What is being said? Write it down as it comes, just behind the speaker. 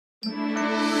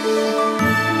Dollar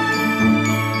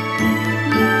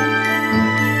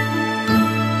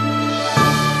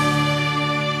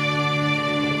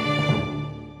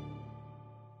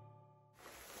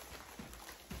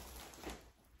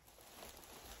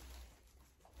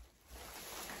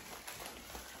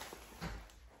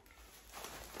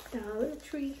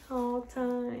Tree haul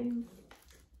time.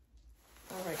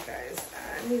 All right, guys,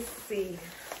 let me see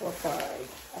what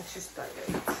I should start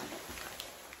with.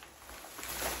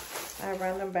 I have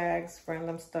random bags,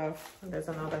 random stuff, and there's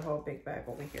another whole big bag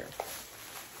over here.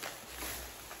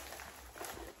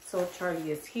 So Charlie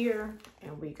is here,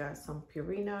 and we got some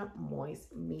Purina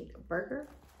Moist Meat Burger.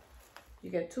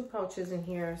 You get 2 pouches in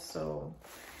here, so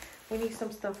we need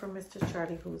some stuff for Mr.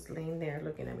 Charlie, who's laying there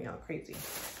looking at me all crazy.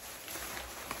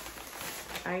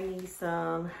 I need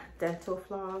some dental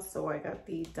floss, so I got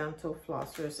the dental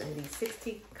flossers in the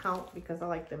 60 count because I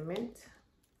like the mint.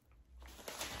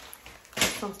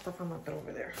 Some stuff I'm gonna throw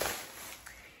over there.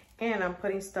 And I'm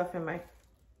putting stuff in my,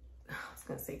 I was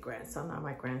gonna say grandson, not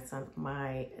my grandson,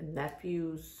 my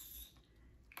nephew's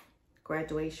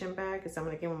graduation bag, because I'm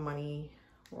gonna give him money.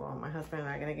 Well, my husband and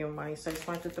I are gonna give him money, so I just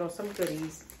wanted to throw some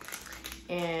goodies.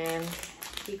 And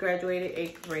he graduated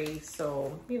 8th grade,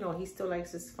 so, you know, he still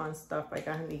likes his fun stuff. I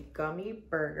got him the gummy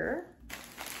burger.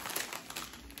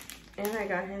 And I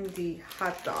got him the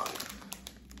hot dog.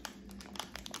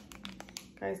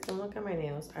 Guys, don't look at my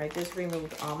nails. I just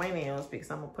removed all my nails because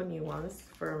I'm gonna put new ones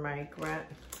for my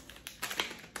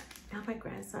not my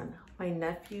grandson, my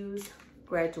nephew's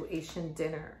graduation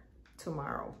dinner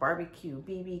tomorrow. Barbecue,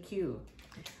 BBQ.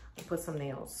 I'll put some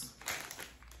nails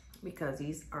because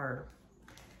these are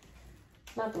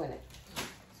not doing it.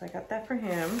 So I got that for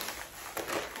him.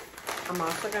 I'm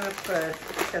also gonna put,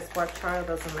 guess what, Charlie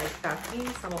doesn't like coffee,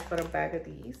 so I'm gonna put a bag of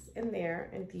these in there,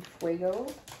 in the Fuego.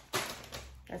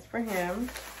 That's for him.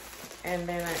 And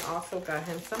then I also got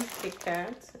him some Kit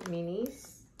Kat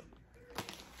minis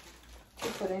to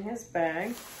put in his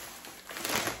bag.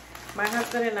 My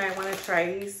husband and I want to try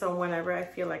these, so whenever I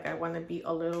feel like I want to be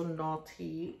a little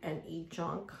naughty and eat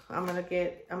junk, I'm gonna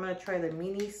try the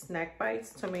mini snack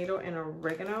bites, tomato and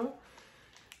oregano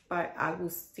by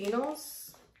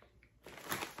Agustinos.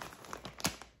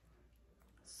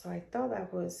 So I thought that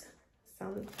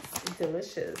sounds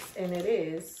delicious, and it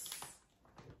is.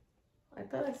 I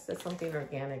thought it said something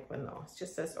organic, but no, it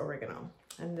just says oregano,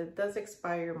 and it does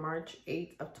expire March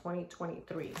 8th of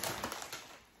 2023.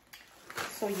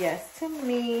 So yes, to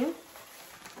me,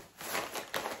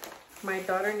 my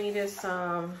daughter needed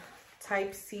some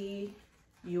Type-C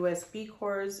USB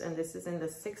cords, and this is in the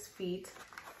 6 feet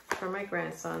for my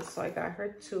grandson. So I got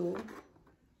her 2,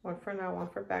 one for now, one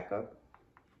for backup,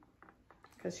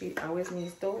 because she always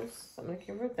needs those. So I'm gonna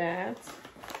give her that.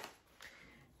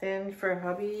 Then for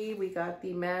hubby, we got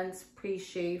the Man's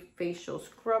Pre-Shave Facial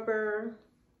Scrubber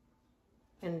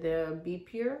and the Be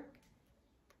Pure.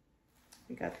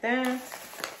 We got that.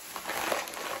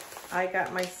 I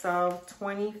got myself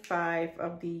 25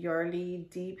 of the Yardley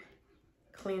Deep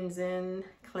Cleansing.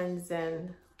 I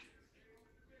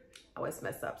always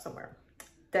mess up somewhere.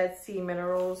 Dead Sea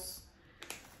Minerals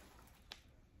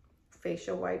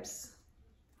facial wipes.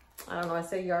 I don't know, I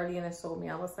said Yardley and it sold me.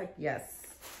 I was like, yes.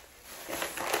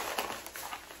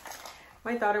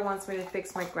 My daughter wants me to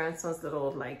fix my grandson's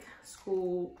little like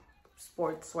school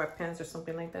sports sweatpants or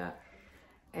something like that.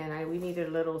 And we needed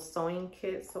a little sewing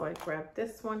kit, so I grabbed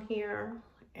this one here.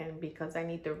 And because I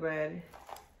need the red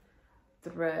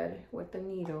thread with the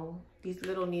needle, these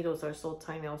little needles are so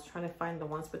tiny. I was trying to find the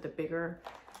ones with the bigger,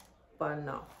 but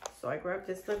no. So I grabbed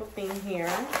this little thing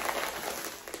here.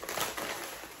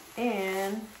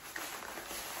 And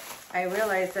I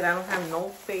realized that I don't have no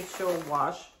facial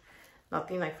wash,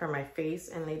 nothing like for my face.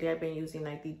 And lately I've been using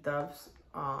like the Dove's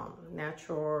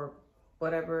natural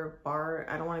whatever bar.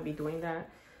 I don't want to be doing that.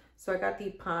 So I got the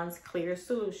Pond's Clear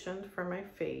Solution for my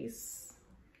face.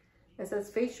 It says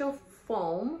facial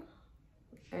foam,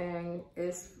 and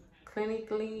it's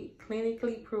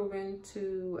clinically proven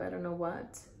to, I don't know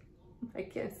what. I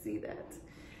can't see that.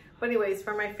 But anyways,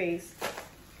 for my face.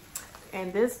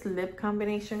 And this lip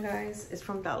combination, guys, is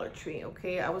from Dollar Tree,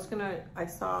 okay? I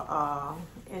saw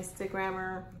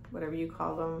Instagrammer, whatever you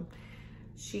call them.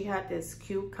 She had this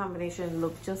cute combination,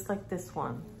 looked just like this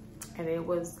one. And it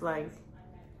was like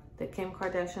the Kim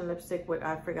Kardashian lipstick with,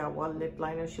 I forgot what lip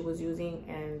liner she was using.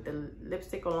 And the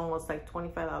lipstick alone was like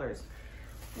 $25.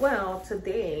 Well,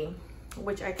 today,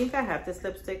 which I think I have this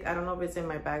lipstick. I don't know if it's in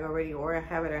my bag already or I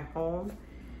have it at home.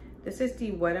 This is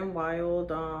the Wet n Wild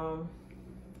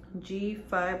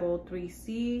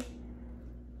G503C.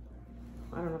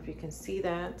 I don't know if you can see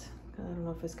that. I don't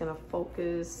know if it's gonna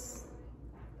focus.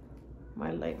 My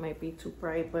light might be too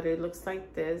bright, but it looks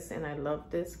like this, and I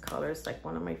love this color. It's like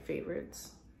one of my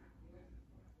favorites.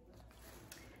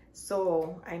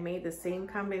 So I made the same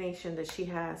combination that she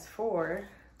has for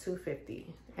 $2.50.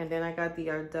 And then I got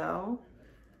the Ardell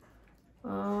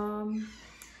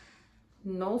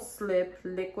no slip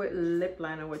liquid lip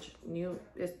liner, which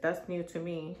that's new to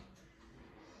me.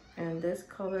 And this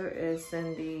color is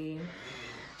in the,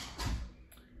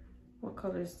 what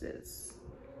color is this?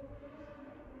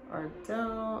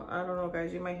 Ardell, I don't know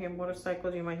guys, you might hear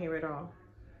motorcycles, you might hear it all.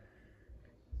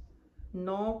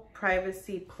 No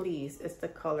Privacy Please is the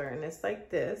color, and it's like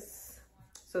this.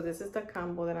 So this is the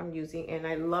combo that I'm using, and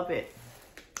I love it.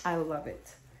 I love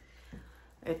it.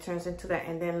 It turns into that,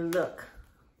 and then look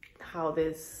how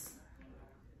this,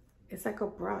 it's like a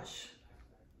brush.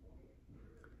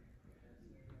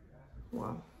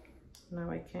 Well, now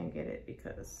I can't get it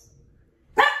because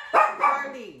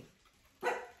Charlie.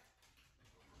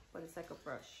 But it's like a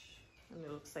brush, and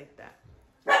it looks like that.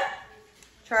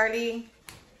 Charlie's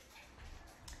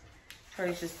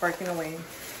just barking away.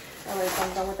 All right, so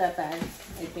I'm done with that bag,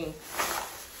 I think.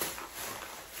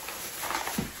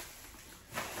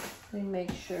 Let me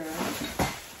make sure.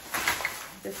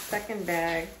 The second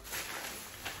bag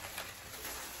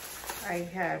I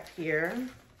have here.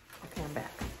 Okay, I'm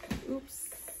back.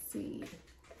 Oopsie.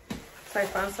 So I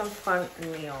found some fun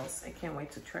nails. I can't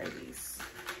wait to try these.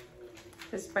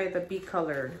 This is by the B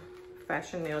Color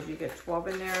Fashion Nails. You get 12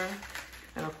 in there.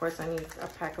 And of course I need a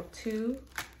pack of 2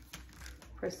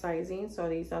 for sizing. So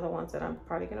these are the ones that I'm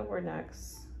probably gonna wear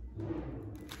next.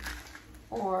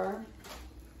 Or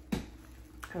I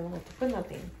don't know what to put,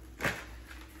 nothing.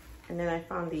 And then I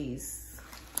found these.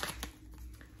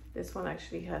 This one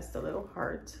actually has the little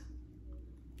heart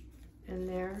in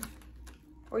there.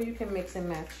 Or you can mix and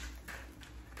match,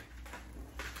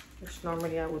 which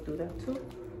normally I would do that too.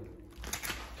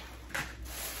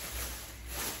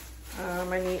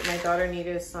 My daughter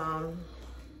needed some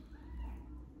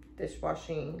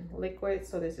dishwashing liquid,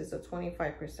 so this is a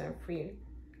 25% free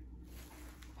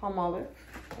Palmolive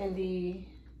in the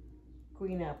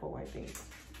green apple, I think.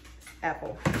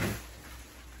 Apple.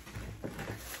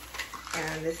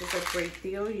 And this is a great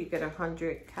deal. You get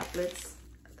 100 caplets,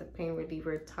 the pain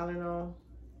reliever Tylenol.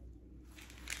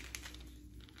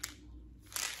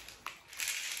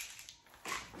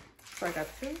 So I got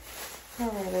 2. All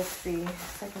right, let's see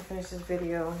if I can finish this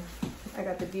video. I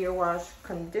got the Deer Wash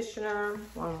conditioner,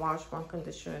 1 wash, 1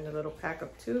 conditioner in a little pack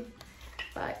of 2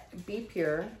 by Be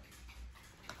Pure,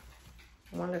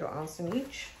 1 little ounce in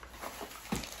each.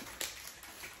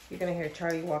 You're gonna hear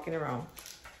Charlie walking around.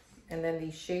 And then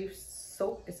the shave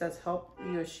soap, it says help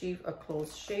you achieve a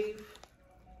close shave,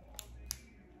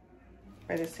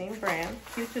 by the same brand.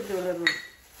 Cute to do a little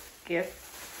gift.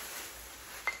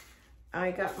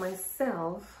 I got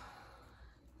myself,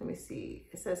 let me see,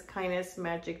 it says kindness,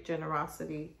 magic,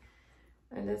 generosity.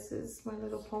 And this is My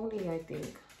Little Pony, I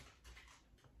think.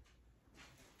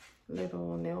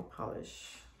 Little nail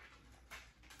polish.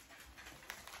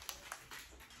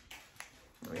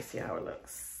 Let me see how it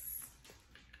looks.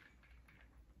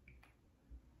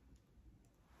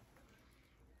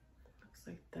 Looks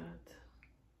like that.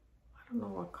 I don't know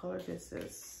what color this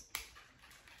is.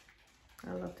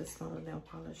 I love the smell of nail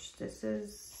polish. This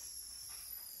is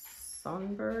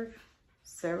Sunbird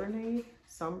Serenade.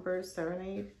 Sunbird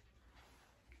Serenade.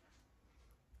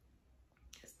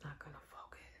 It's not gonna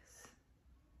focus.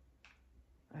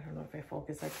 I don't know if I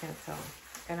focus, I can't tell.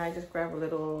 And I just grabbed a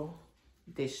little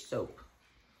dish soap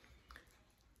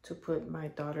to put my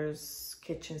daughter's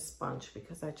kitchen sponge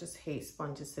because I just hate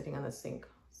sponges sitting on the sink.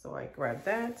 So I grabbed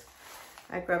that.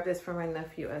 I grabbed this for my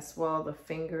nephew as well, the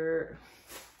finger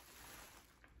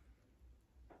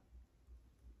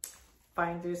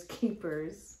finders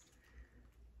keepers.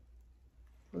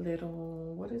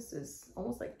 Little, what is this?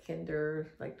 Almost like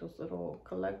Kinder, like those little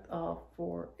collect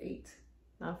 4-8,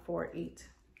 not 4-8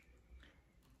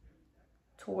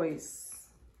 toys.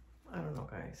 I don't know,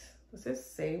 guys. Does this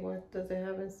say what does it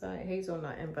have inside?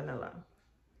 Hazelnut and vanilla.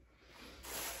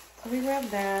 So we grabbed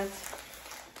that.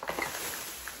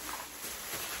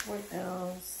 What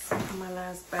else? My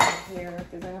last bag here,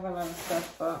 because I have a lot of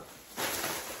stuff, but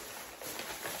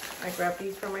I grabbed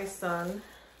these for my son.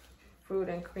 Fruit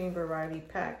and cream variety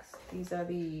packs. These are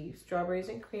the strawberries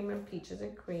and cream and peaches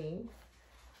and cream.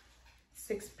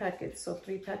 6 packets, so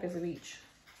 3 packets of each.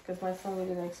 Because my son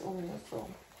really likes oatmeal, so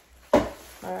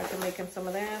I can make him some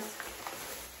of that.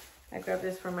 I grabbed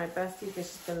this for my bestie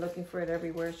because she's been looking for it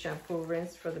everywhere. Shampoo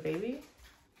rinse for the baby.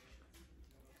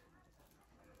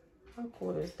 How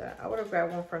cool is that? I would have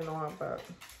grabbed one for Noah, but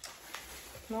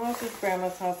Noah's his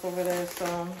grandma's house over there,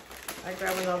 so I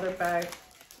grabbed another bag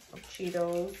of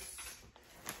Cheetos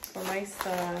for my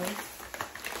son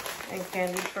and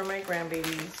candy for my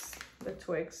grandbabies, the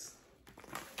Twix.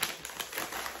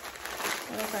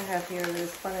 What else I have here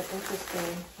is fun and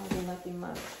interesting. I'll do nothing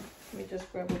much. Let me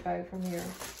just grab a bag from here.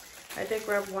 I did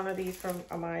grab one of these from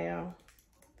Amaya.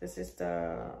 This is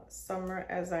the Summer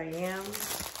As I Am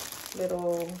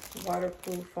little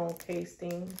waterproof phone case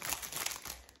thing.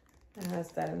 It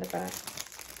has that in the back.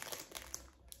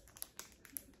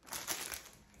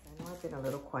 I know I've been a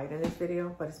little quiet in this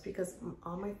video, but it's because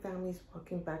all my family's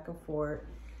walking back and forth.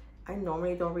 I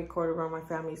normally don't record around my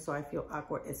family, so I feel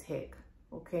awkward as heck,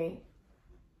 okay?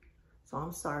 So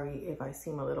I'm sorry if I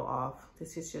seem a little off.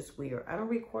 This is just weird. I don't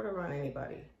record around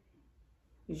anybody.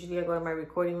 Usually I go to my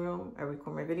recording room, I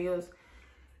record my videos,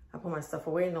 I put my stuff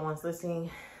away, no one's listening.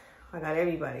 I got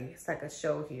everybody. It's like a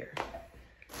show here.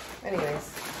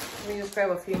 Anyways, let me just grab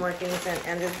a few more things and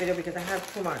end this video because I have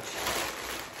too much.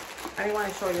 I didn't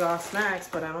want to show you all snacks,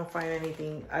 but I don't find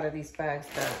anything out of these bags.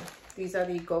 These are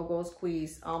the Go-Go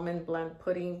Squeeze Almond Blend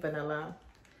Pudding Vanilla.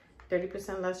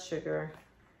 30% less sugar.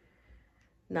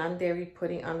 Non-dairy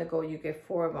pudding on the go. You get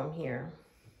 4 of them here.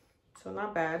 So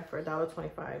not bad for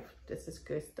 $1.25. This is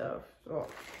good stuff. So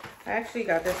I actually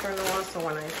got this for Noah, so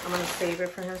when I'm gonna save it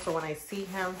for him, so when I see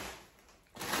him,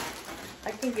 I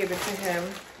can give it to him.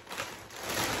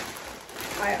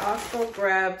 I also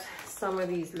grabbed some of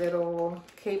these little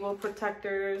cable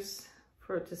protectors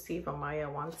to see if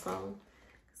Amaya wants some.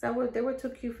 Because they were too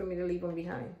cute for me to leave them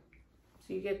behind.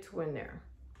 So you get 2 in there.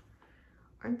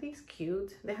 Aren't these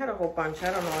cute? They had a whole bunch.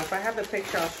 I don't know. If I have the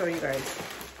picture, I'll show you guys.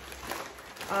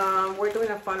 We're doing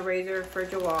a fundraiser for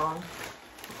Joel.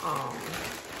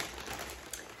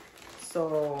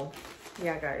 So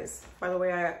yeah, guys. By the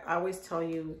way, I always tell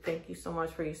you, thank you so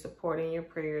much for your support and your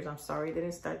prayers. I'm sorry I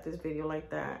didn't start this video like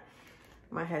that.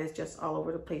 My head is just all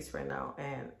over the place right now.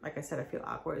 And like I said, I feel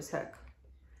awkward as heck.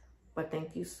 But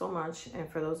thank you so much. And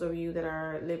for those of you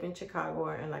that live in Chicago,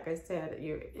 and like I said,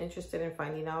 you're interested in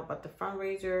finding out about the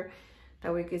fundraiser,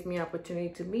 that way it gives me an opportunity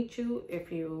to meet you.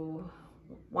 If you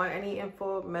want any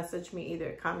info, message me,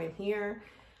 either comment here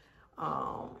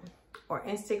or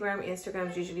Instagram.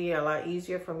 Instagram's usually a lot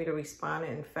easier for me to respond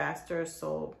and faster,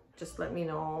 so just let me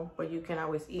know. But you can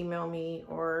always email me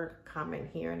or comment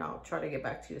here, and I'll try to get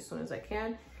back to you as soon as I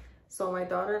can. So my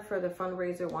daughter, for the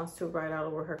fundraiser, wants to write all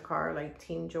over her car like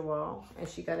Team Joel, and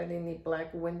she got it in the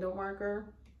black window marker.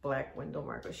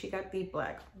 She got the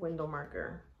black window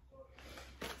marker.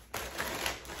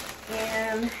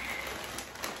 And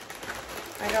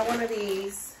I got one of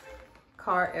these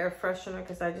car air freshener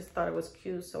because I just thought it was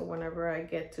cute. So whenever I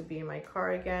get to be in my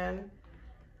car again.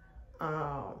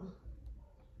 And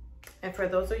for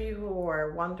those of you who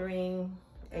are wondering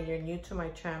and you're new to my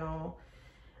channel,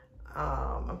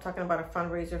 I'm talking about a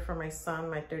fundraiser for my son,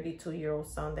 my 32-year-old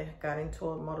son that got into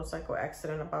a motorcycle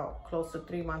accident about close to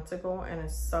 3 months ago and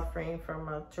is suffering from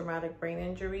a traumatic brain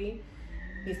injury.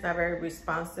 He's not very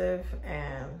responsive,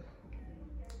 and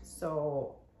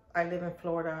so I live in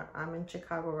Florida. I'm in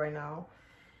Chicago right now.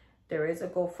 There is a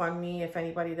GoFundMe if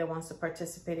anybody that wants to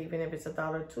participate, even if it's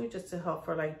 $1 or $2, just to help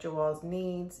for like Joel's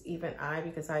needs. Even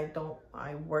because I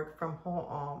work from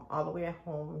home, all the way at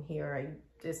home here.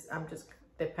 I'm just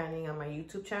depending on my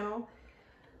YouTube channel.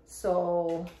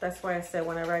 So that's why I said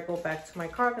whenever I go back to my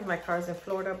car, because my car is in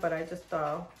Florida, but I just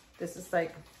thought this is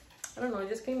like, I don't know, it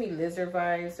just gave me lizard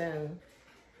vibes and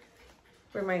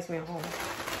reminds me of home.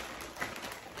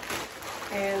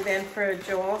 And then for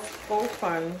Joel's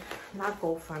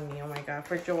GoFundMe, oh my God,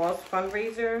 for Joel's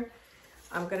fundraiser,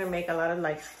 I'm gonna make a lot of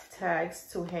like tags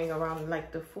to hang around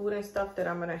like the food and stuff that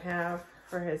I'm gonna have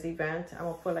for his event. I'm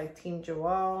gonna put like Team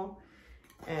Joel,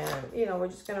 and you know, we're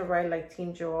just gonna write like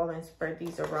Team Joel and spread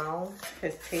these around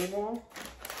his table.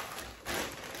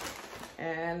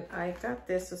 And I got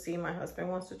this to see, my husband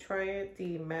wants to try it,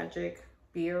 the Magic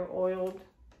Beer Oiled.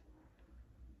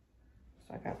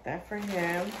 So I got that for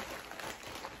him.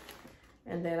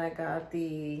 And then I got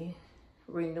the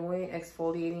Renewing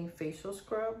Exfoliating Facial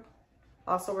Scrub.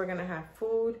 Also, we're gonna have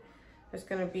food. There's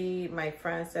gonna be my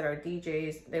friends that are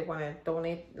DJs. They wanna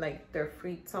donate like their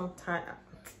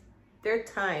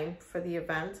time for the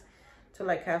event to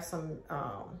like have some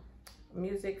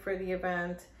music for the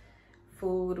event,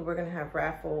 food. We're gonna have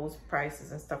raffles,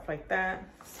 prizes and stuff like that.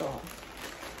 So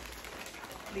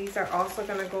these are also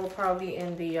gonna go probably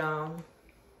in the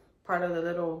part of the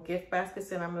little gift baskets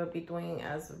that I'm gonna be doing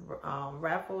as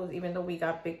raffles. Even though we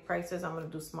got big prices, I'm gonna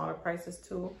do smaller prices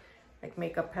too, like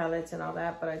makeup palettes and all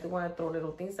that. But I do want to throw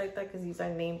little things like that because these are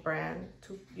name brand.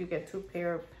 You get 2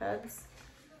 pair of pads,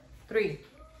 3.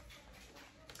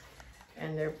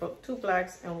 and they're both 2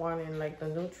 blacks and 1 in like the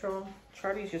neutral.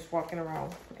 Charlie's just walking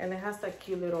around, and it has that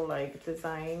cute little like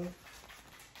design,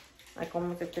 like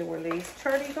almost if they were lace.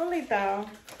 Charlie, don't lay down.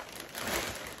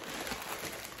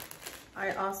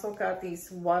 I also got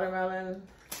these watermelon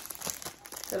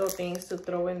little things to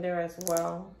throw in there as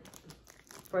well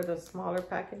for the smaller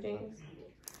packagings.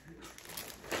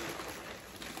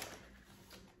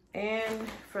 And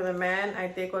for the man, I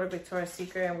did go to Victoria's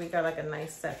Secret and we got like a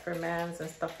nice set for mans and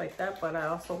stuff like that. But I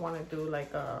also want to do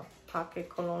like a pocket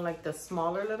cologne, like the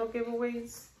smaller little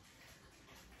giveaways.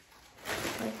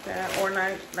 Like that. Or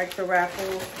not like the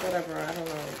raffles, whatever. I don't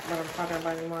know what I'm talking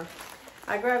about anymore.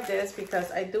 I grabbed this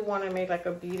because I do want to make like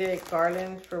a beaded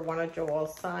garland for one of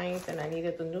Joel's signs. And I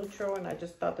needed the neutral. And I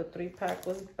just thought the 3-pack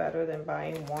was better than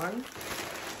buying one.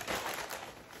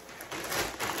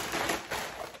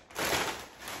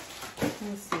 Let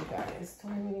me see, guys. Do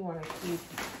I really want to keep?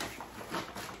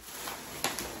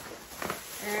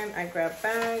 And I grabbed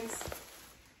bags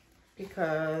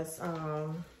because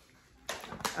I'm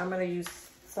gonna use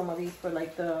some of these for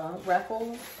like the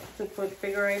raffle to put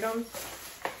bigger items.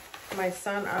 My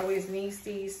son always needs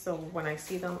these, so when I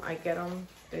see them, I get them.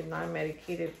 They're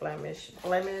non-medicated blemish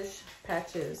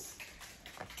patches.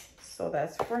 So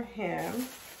that's for him.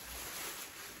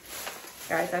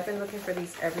 Guys, I've been looking for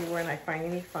these everywhere and I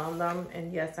finally found them.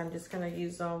 And yes, I'm just going to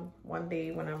use them one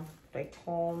day when I'm like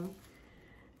home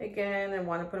again and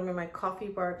want to put them in my coffee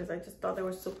bar because I just thought they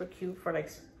were super cute for like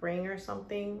spring or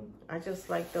something. I just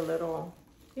like the little,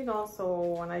 you know, so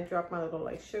when I drop my little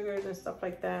like sugars and stuff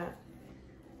like that,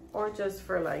 or just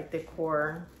for like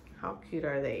decor. How cute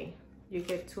are they? You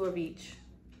get 2 of each.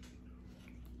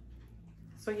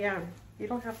 So yeah. You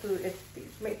don't have to,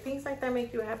 things like that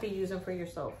make you happy, use them for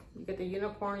yourself. You get the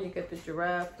unicorn, you get the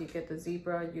giraffe, you get the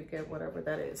zebra, you get whatever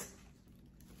that is.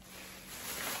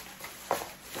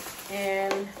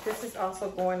 And this is also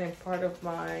going in part of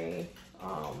my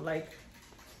like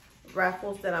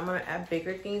raffles that I'm gonna add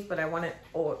bigger things, but I want to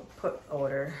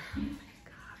order. Oh my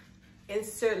God.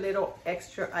 Insert little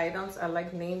extra items. I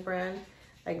like name brand,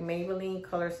 like Maybelline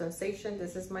Color Sensation.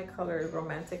 This is my color,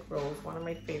 Romantic Rose, one of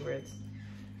my favorites.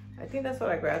 I think that's what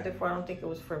I grabbed it for. I don't think it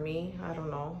was for me. I don't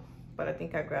know. But I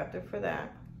think I grabbed it for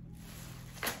that.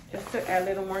 Just to add a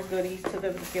little more goodies to the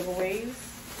giveaways,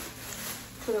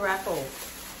 to the raffle.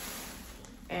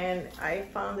 And I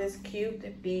found this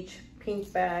cute beach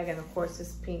pink bag. And of course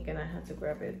it's pink and I had to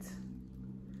grab it.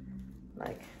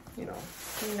 Like, you know,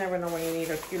 you never know when you need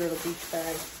a cute little beach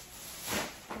bag.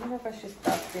 I don't know if I should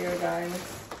stop there, guys.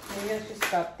 Maybe I should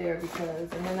stop there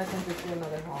because, and then I can just do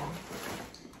another haul.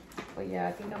 But yeah,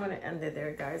 I think I'm going to end it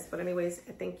there, guys. But anyways,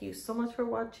 thank you so much for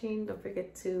watching. Don't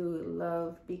forget to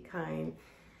love, be kind,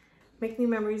 make new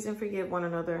memories, and forgive one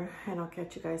another. And I'll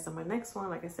catch you guys on my next one.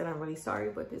 Like I said, I'm really sorry,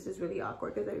 but this is really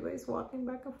awkward because everybody's walking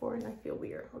back and forth and I feel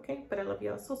weird, okay? But I love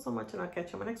you all so, so much, and I'll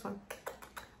catch you on my next one.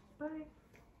 Bye.